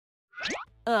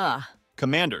Ugh.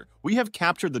 Commander, we have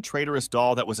captured the traitorous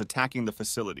doll that was attacking the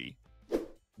facility.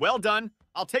 Well done.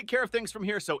 I'll take care of things from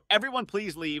here, so everyone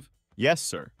please leave. Yes,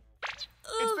 sir.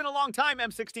 It's been a long time,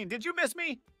 M16. Did you miss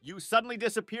me? You suddenly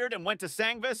disappeared and went to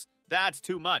Sangvis? That's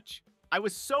too much. I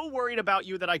was so worried about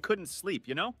you that I couldn't sleep,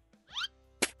 you know?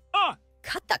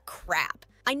 Cut the crap.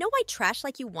 I know I trashed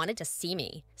like you wanted to see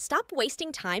me. Stop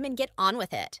wasting time and get on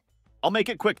with it. I'll make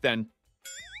it quick then.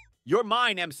 You're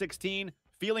mine, M16.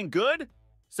 Feeling good?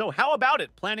 So how about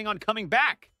it? Planning on coming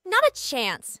back? Not a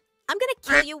chance. I'm gonna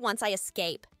kill you once I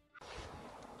escape.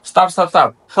 Stop.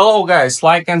 Hello guys,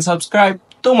 like and subscribe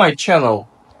to my channel.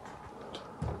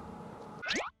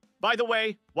 By the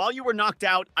way, while you were knocked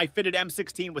out, I fitted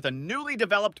M16 with a newly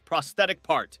developed prosthetic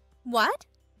part. What?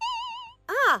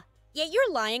 Ah, yeah,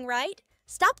 you're lying, right?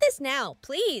 Stop this now,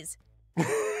 please.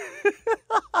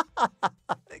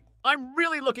 I'm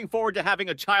really looking forward to having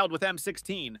a child with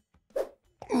M16.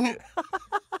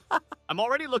 I'm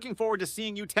already looking forward to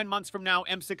seeing you 10 months from now,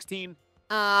 M16.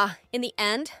 In the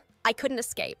end, I couldn't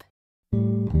escape.